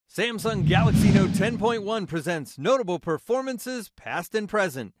Samsung Galaxy Note 10.1 presents notable performances past and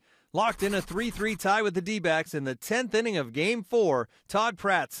present. Locked in a 3-3 tie with the D-backs in the 10th inning of Game 4, Todd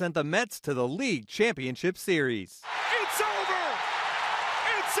Pratt sent the Mets to the League Championship Series. It's over!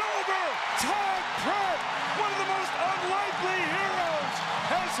 It's over! Todd Pratt, one of the most unlikely heroes,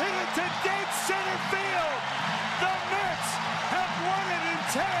 has hit it to dead center field. The Mets have won it in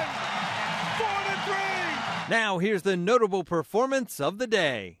 10, 4-3. Now here's the notable performance of the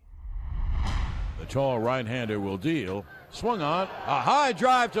day. The tall right-hander will deal. Swung on. A high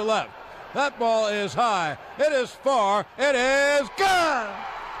drive to left. That ball is high. It is far. It is gone.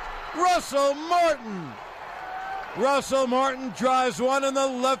 Russell Martin. Russell Martin drives one in the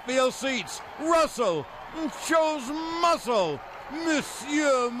left field seats. Russell shows muscle.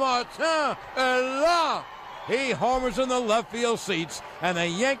 Monsieur Martin est là. He homers in the left field seats, and the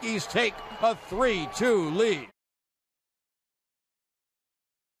Yankees take a 3-2 lead.